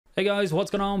Hey guys, what's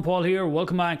going on? Paul here.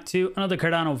 Welcome back to another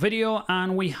Cardano video,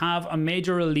 and we have a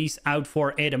major release out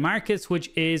for ADA Markets, which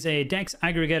is a DEX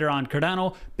aggregator on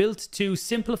Cardano built to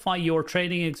simplify your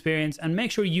trading experience and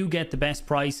make sure you get the best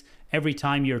price every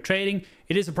time you're trading.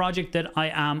 It is a project that I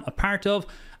am a part of,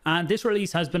 and this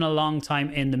release has been a long time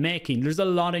in the making. There's a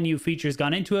lot of new features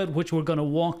gone into it, which we're going to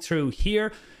walk through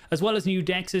here, as well as new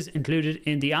dexes included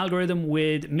in the algorithm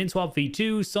with Minswap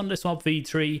V2, Sundae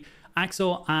V3,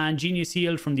 AXO and Genius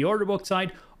Yield from the order book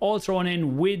side, all thrown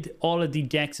in with all of the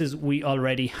dexes we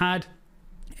already had.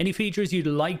 Any features you'd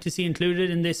like to see included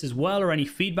in this as well, or any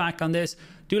feedback on this,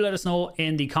 do let us know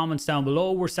in the comments down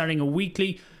below. We're starting a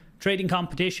weekly trading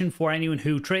competition for anyone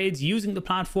who trades using the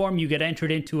platform. You get entered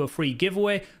into a free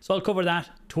giveaway, so I'll cover that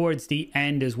towards the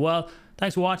end as well.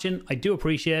 Thanks for watching. I do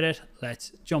appreciate it.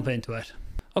 Let's jump into it.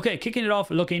 Okay, kicking it off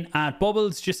looking at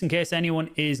Bubbles, just in case anyone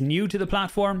is new to the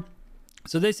platform.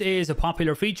 So this is a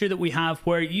popular feature that we have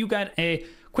where you get a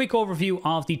quick overview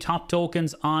of the top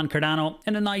tokens on Cardano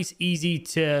in a nice, easy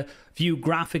to view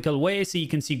graphical way. So you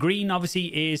can see green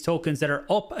obviously is tokens that are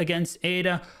up against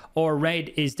ADA, or red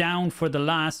is down for the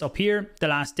last up here, the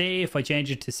last day. If I change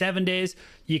it to 7 days,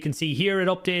 you can see here it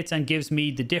updates and gives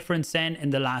me the difference then in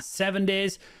the last 7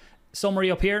 days. Summary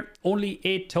up here, only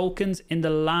 8 tokens in the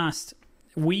last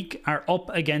week are up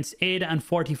against ADA and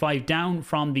 45 down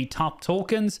from the top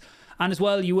tokens. And as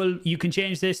well, you can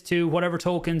change this to whatever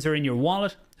tokens are in your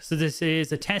wallet. So this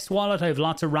is a test wallet. I have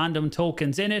lots of random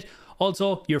tokens in it.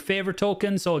 Also, your favorite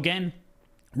tokens. So again,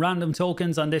 random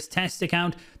tokens on this test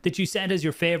account that you set as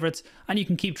your favorites, and you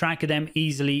can keep track of them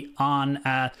easily on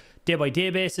a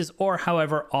day-by-day basis or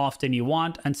however often you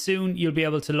want. And soon you'll be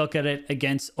able to look at it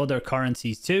against other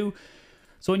currencies too.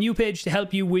 So a new page to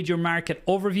help you with your market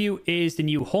overview is the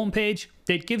new homepage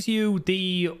that gives you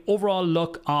the overall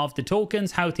look of the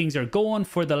tokens, how things are going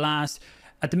for the last.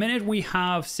 At the minute, we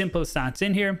have simple stats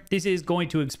in here. This is going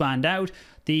to expand out.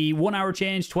 The 1 hour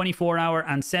change, 24 hour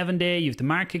and 7 day. You have the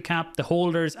market cap, the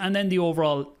holders, and then the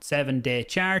overall 7-day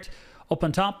chart. Up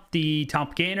on top, the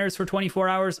top gainers for 24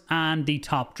 hours and the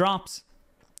top drops.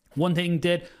 One thing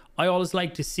that I always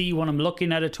like to see when I'm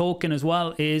looking at a token as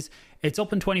well is it's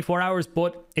up in 24 hours,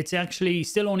 but it's actually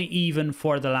still only even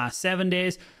for the last 7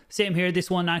 days. Same here, this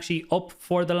one actually up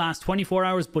for the last 24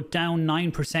 hours, but down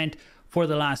 9% for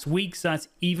the last week. So that's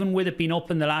even with it being up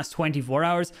in the last 24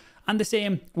 hours. And the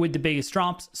same with the biggest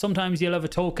drops. Sometimes you'll have a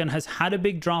token has had a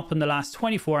big drop in the last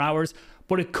 24 hours,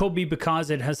 but it could be because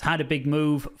it has had a big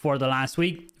move for the last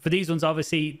week. For these ones,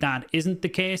 obviously, that isn't the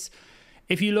case.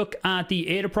 If you look at the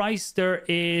ADA price, there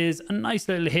is a nice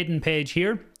little hidden page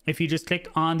here. If you just click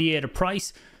on the ADA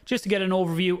price, just to get an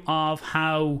overview of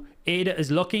how ADA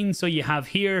is looking. So you have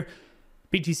here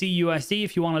BTC USD.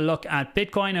 If you want to look at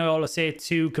Bitcoin, I always say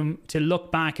to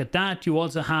look back at that. You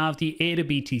also have the ADA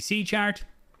BTC chart.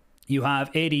 You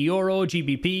have ADA Euro,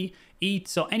 GBP, ETH.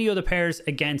 So any other pairs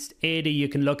against ADA, you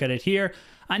can look at it here.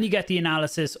 And you get the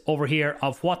analysis over here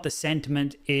of what the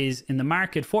sentiment is in the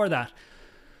market for that.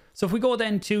 So if we go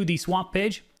then to the swap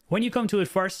page, when you come to it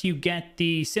first, you get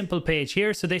the simple page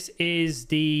here. So this is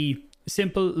the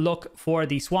simple look for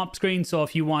the swap screen. So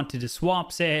if you wanted to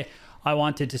swap, say I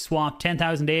wanted to swap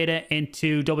 10,000 ADA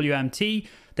into WMT,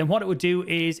 then what it would do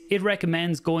is it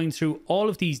recommends going through all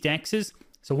of these dexes.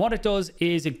 So what it does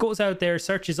is it goes out there,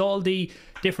 searches all the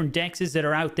different dexes that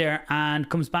are out there and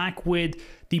comes back with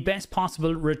the best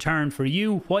possible return for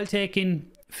you while taking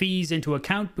fees into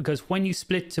account, because when you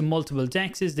split to multiple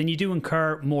dexes, then you do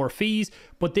incur more fees,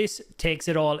 but this takes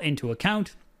it all into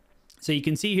account. So you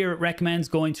can see here it recommends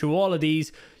going through all of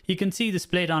these. You can see the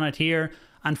split on it here,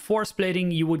 and for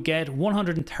splitting you would get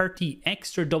 130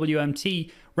 extra WMT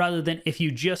rather than if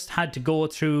you just had to go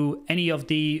through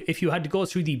if you had to go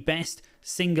through the best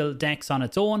single dex on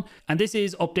its own. And this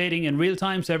is updating in real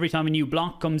time, so every time a new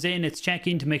block comes in, it's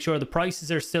checking to make sure the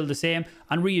prices are still the same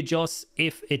and readjusts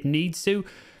if it needs to.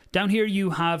 Down here you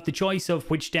have the choice of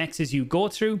which dexes you go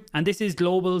through, and this is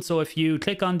global, so if you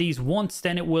click on these once,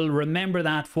 then it will remember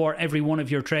that for every one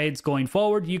of your trades going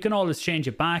forward. You can always change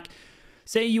it back.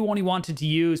 Say you only wanted to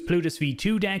use Plutus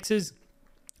V2 dexes,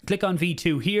 click on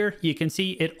V2 here. You can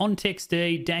see it unticks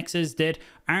the dexes that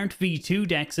aren't V2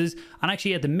 dexes, and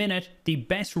actually at the minute the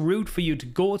best route for you to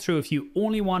go through if you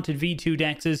only wanted V2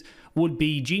 dexes would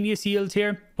be Genius Yield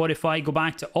here. But if I go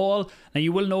back to all, now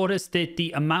you will notice that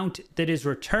the amount that is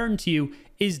returned to you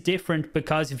is different,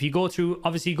 because if you go through,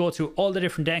 obviously go through all the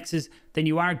different dexes, then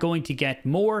you are going to get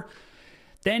more.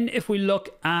 Then if we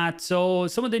look at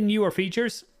some of the newer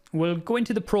features, we'll go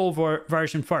into the pro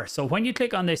version first. So when you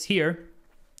click on this here,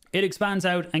 it expands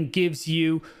out and gives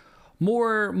you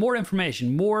more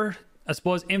information, more I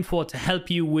suppose, info to help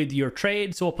you with your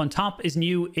trade. So up on top is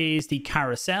new is the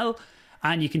carousel,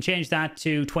 and you can change that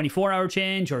to 24-hour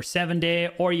change or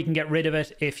 7-day, or you can get rid of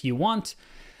it if you want.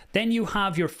 Then you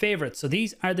have your favorites. So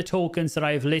these are the tokens that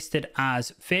I've listed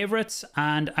as favorites.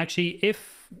 And actually, do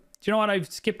you know what?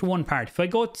 I've skipped one part. If I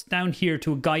go down here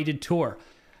to a guided tour,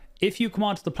 if you come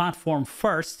onto the platform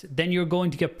first, then you're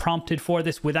going to get prompted for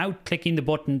this without clicking the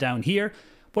button down here.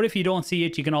 But if you don't see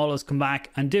it, you can always come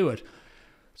back and do it.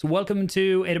 So welcome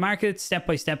to ADA Markets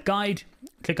step-by-step guide.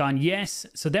 Click on yes.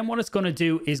 So then what it's going to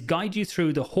do is guide you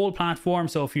through the whole platform.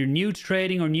 So if you're new to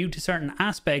trading or new to certain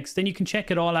aspects, then you can check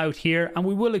it all out here. And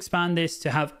we will expand this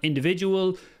to have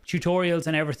individual tutorials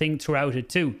and everything throughout it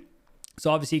too. So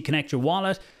obviously connect your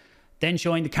wallet, then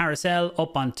showing the carousel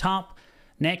up on top.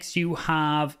 Next, you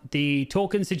have the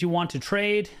tokens that you want to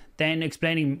trade, then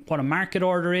explaining what a market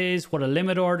order is, what a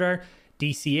limit order,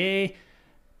 DCA,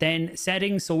 then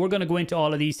settings. So we're going to go into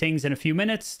all of these things in a few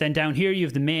minutes. Then down here, you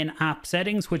have the main app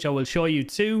settings, which I will show you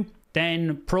too.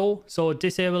 Then Pro, so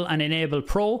disable and enable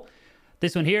Pro.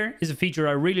 This one here is a feature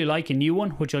I really like, a new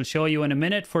one, which I'll show you in a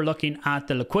minute for looking at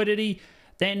the liquidity.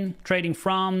 Then trading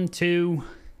from, to,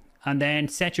 and then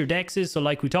set your dexs. So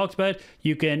like we talked about,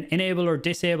 you can enable or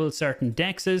disable certain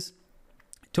dexs.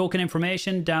 Token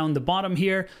information down the bottom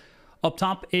here. Up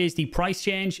top is the price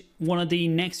change. One of the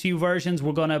next few versions,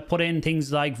 we're going to put in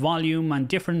things like volume and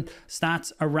different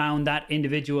stats around that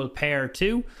individual pair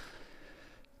too.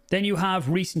 Then you have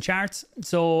recent charts.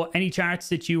 So any charts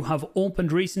that you have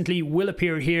opened recently will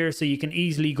appear here, so you can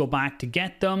easily go back to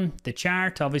get them. The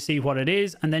chart, obviously what it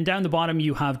is. And then down the bottom,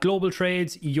 you have global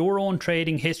trades, your own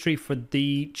trading history for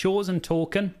the chosen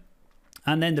token,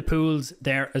 and then the pools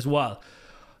there as well.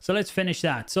 So let's finish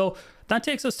that. So that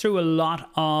takes us through a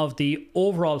lot of the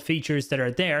overall features that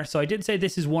are there. So I did say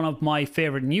this is one of my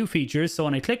favorite new features. So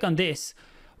when I click on this,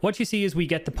 what you see is we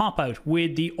get the pop out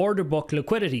with the order book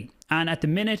liquidity. And at the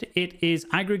minute, it is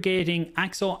aggregating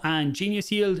AXO and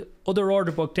Genius Yield. Other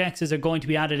order book dexs are going to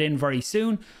be added in very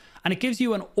soon. And it gives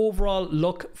you an overall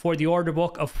look for the order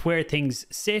book of where things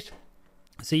sit.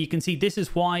 So you can see this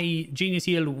is why Genius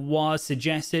Yield was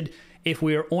suggested if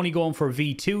we're only going for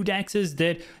V2 dexs,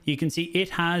 that you can see it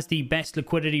has the best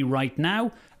liquidity right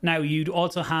now. Now you'd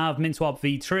also have Minswap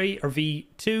V3 or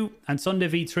V2 and Sundae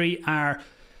V3 are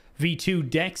V2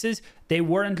 dexs. They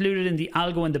were included in the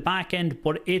algo in the back end,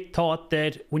 but it thought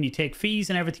that when you take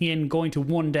fees and everything in, going to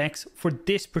one dex for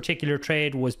this particular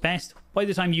trade was best. By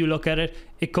the time you look at it,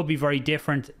 it could be very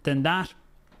different than that.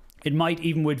 It might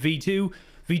even with V2.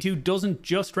 V2 doesn't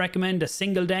just recommend a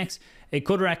single dex. It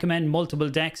could recommend multiple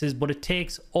dexs, but it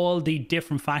takes all the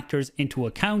different factors into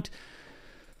account.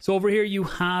 So over here you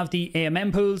have the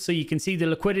AMM pools, so you can see the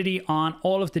liquidity on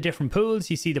all of the different pools.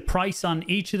 You see the price on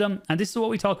each of them, and this is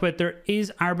what we talk about. There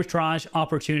is arbitrage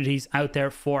opportunities out there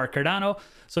for Cardano.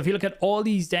 So if you look at all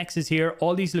these dexs here,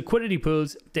 all these liquidity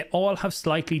pools, they all have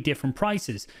slightly different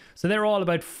prices. So they're all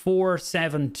about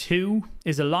 472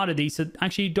 is a lot of these. So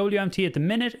actually WMT at the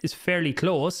minute is fairly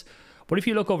close. But if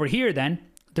you look over here then,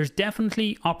 there's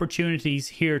definitely opportunities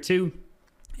here too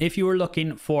if you were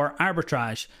looking for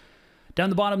arbitrage. Down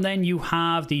the bottom then you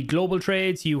have the global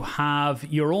trades, you have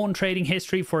your own trading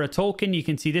history for a token. You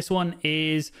can see this one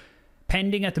is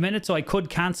pending at the minute, so I could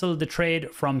cancel the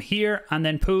trade from here. And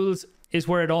then pools is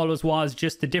where it always was,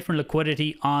 just the different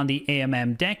liquidity on the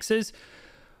AMM dexs.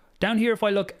 Down here if I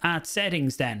look at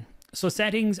settings then. So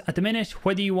settings at the minute,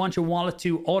 whether you want your wallet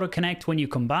to auto connect when you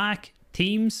come back.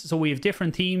 Themes, so we have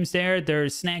different themes there.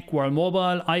 There's Snack, World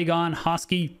Mobile, Igon,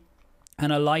 Hosky,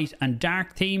 and a light and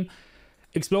dark theme.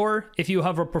 Explorer, if you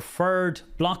have a preferred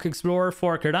block explorer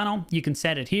for Cardano, you can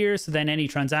set it here, so then any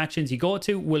transactions you go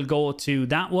to will go to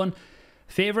that one.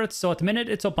 Favorites, so at the minute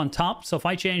it's up on top, so if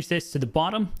I change this to the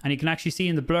bottom, and you can actually see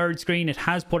in the blurred screen it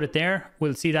has put it there,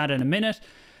 we'll see that in a minute.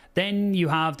 Then you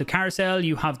have the carousel,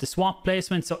 you have the swap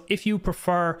placement. So if you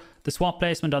prefer the swap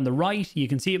placement on the right, you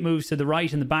can see it moves to the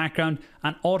right in the background.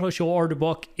 And auto show order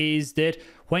book is that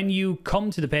when you come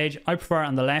to the page, I prefer it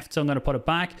on the left, so I'm going to put it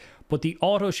back. But the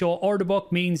auto show order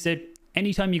book means that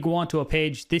anytime you go onto a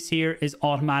page, this here is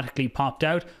automatically popped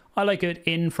out. I like it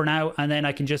in for now, and then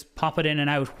I can just pop it in and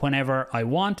out whenever I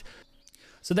want.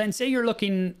 So then say you're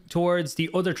looking towards the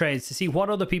other trades to see what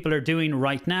other people are doing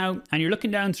right now, and you're looking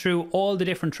down through all the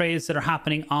different trades that are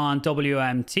happening on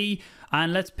WMT,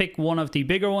 and let's pick one of the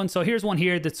bigger ones. So here's one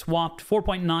here that swapped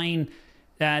 4.9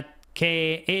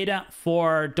 K ADA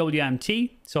for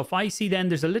WMT. So if I see then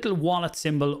there's a little wallet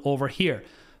symbol over here.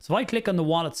 So if I click on the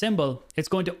wallet symbol, it's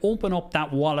going to open up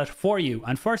that wallet for you.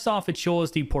 And first off, it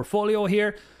shows the portfolio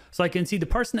here. So I can see the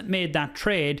person that made that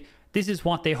trade, this is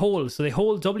what they hold. So they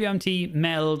hold WMT,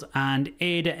 MELD, and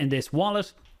ADA in this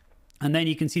wallet. And then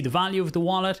you can see the value of the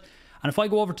wallet. And if I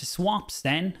go over to swaps,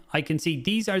 then I can see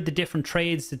these are the different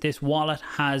trades that this wallet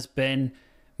has been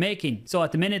making. So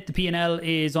at the minute, the P&L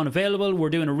is unavailable.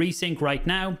 We're doing a resync right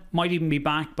now. Might even be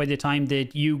back by the time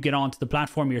that you get onto the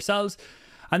platform yourselves.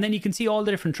 And then you can see all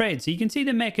the different trades. So you can see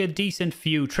they make a decent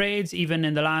few trades. Even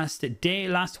in the last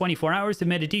 24 hours, they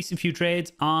made a decent few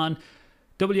trades on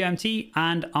WMT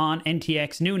and on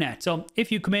NTX NewNet. So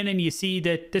if you come in and you see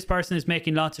that this person is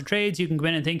making lots of trades, you can come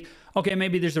in and think, okay,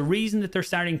 maybe there's a reason that they're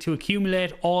starting to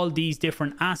accumulate all these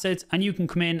different assets, and you can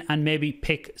come in and maybe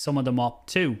pick some of them up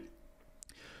too.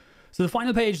 So the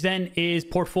final page then is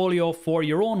portfolio for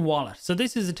your own wallet. So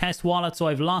this is a test wallet, so I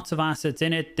have lots of assets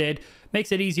in it that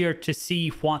makes it easier to see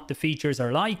what the features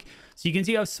are like. So you can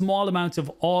see I have small amounts of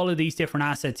all of these different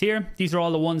assets here. These are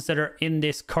all the ones that are in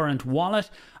this current wallet.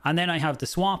 And then I have the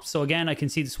swaps. So again, I can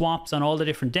see the swaps on all the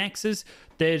different dexes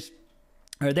that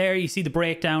are there. You see the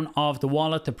breakdown of the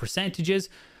wallet, the percentages.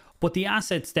 But the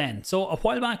assets then, so a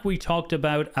while back we talked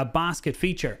about a basket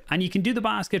feature, and you can do the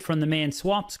basket from the main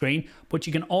swap screen, but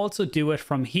you can also do it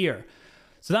from here.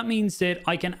 So that means that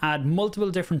I can add multiple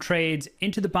different trades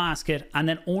into the basket and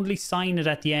then only sign it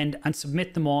at the end and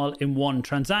submit them all in one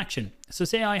transaction. So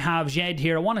say I have Jed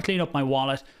here, I want to clean up my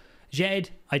wallet.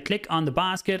 Jed, I click on the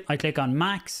basket, I click on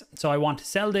max. So I want to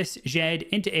sell this Jed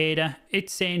into ADA.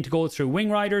 It's saying to go through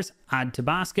Wing Riders, add to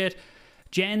basket.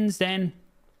 Gens then,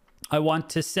 I want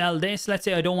to sell this. Let's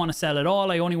say I don't want to sell it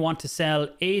all. I only want to sell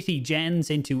 80 gens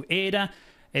into ADA.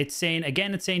 It's saying,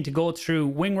 again, it's saying to go through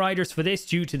Wing Riders for this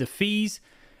due to the fees.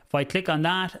 If I click on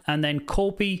that and then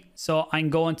copy, so I'm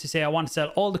going to say I want to sell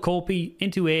all the copy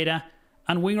into ADA,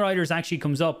 and Wing Riders actually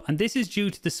comes up. And this is due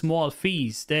to the small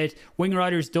fees that Wing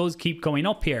Riders does keep coming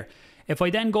up here. If I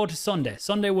then go to Sundae,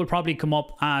 Sundae will probably come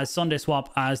up as Sundae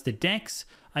Swap as the DEX.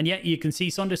 And yet you can see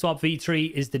Sundae Swap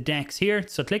V3 is the DEX here.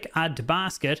 So click add to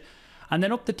basket. And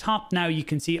then up the top now you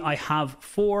can see I have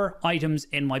 4 items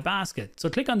in my basket. So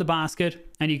click on the basket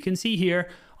and you can see here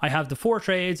I have the 4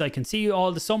 trades. I can see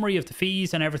all the summary of the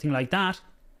fees and everything like that.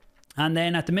 And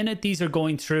then at the minute these are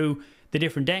going through the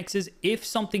different dexes. If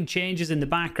something changes in the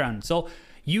background, so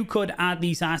you could add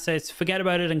these assets, forget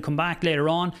about it and come back later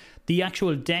on. The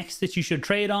actual dex that you should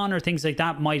trade on or things like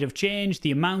that might have changed,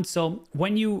 the amount. So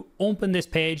when you open this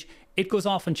page, it goes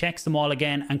off and checks them all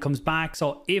again and comes back.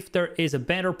 So if there is a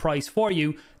better price for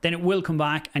you, then it will come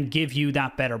back and give you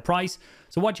that better price.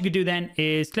 So what you could do then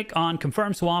is click on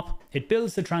confirm swap. It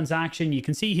builds the transaction. You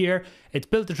can see here, it's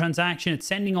built the transaction. It's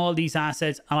sending all these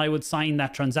assets and I would sign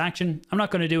that transaction. I'm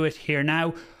not going to do it here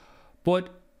now, but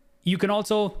you can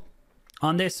also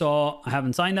on this, so I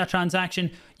haven't signed that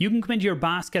transaction. You can come into your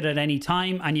basket at any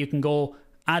time and you can go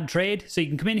add trade. So you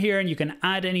can come in here and you can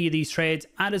add any of these trades,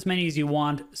 add as many as you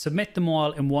want, submit them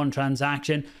all in one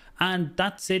transaction. And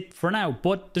that's it for now.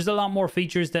 But there's a lot more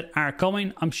features that are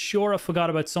coming. I'm sure I forgot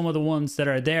about some of the ones that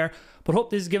are there, but hope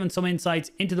this has given some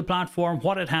insights into the platform,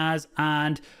 what it has,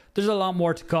 and there's a lot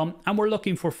more to come. And we're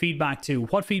looking for feedback too.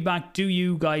 What feedback do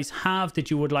you guys have that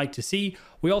you would like to see?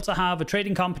 We also have a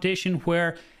trading competition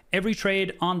where every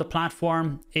trade on the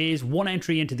platform is 1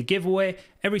 entry into the giveaway.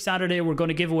 Every Saturday, we're going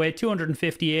to give away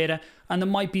 250 ADA, and there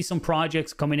might be some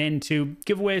projects coming in to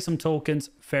give away some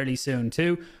tokens fairly soon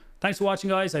too. Thanks for watching,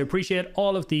 guys. I appreciate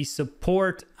all of the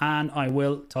support, and I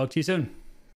will talk to you soon.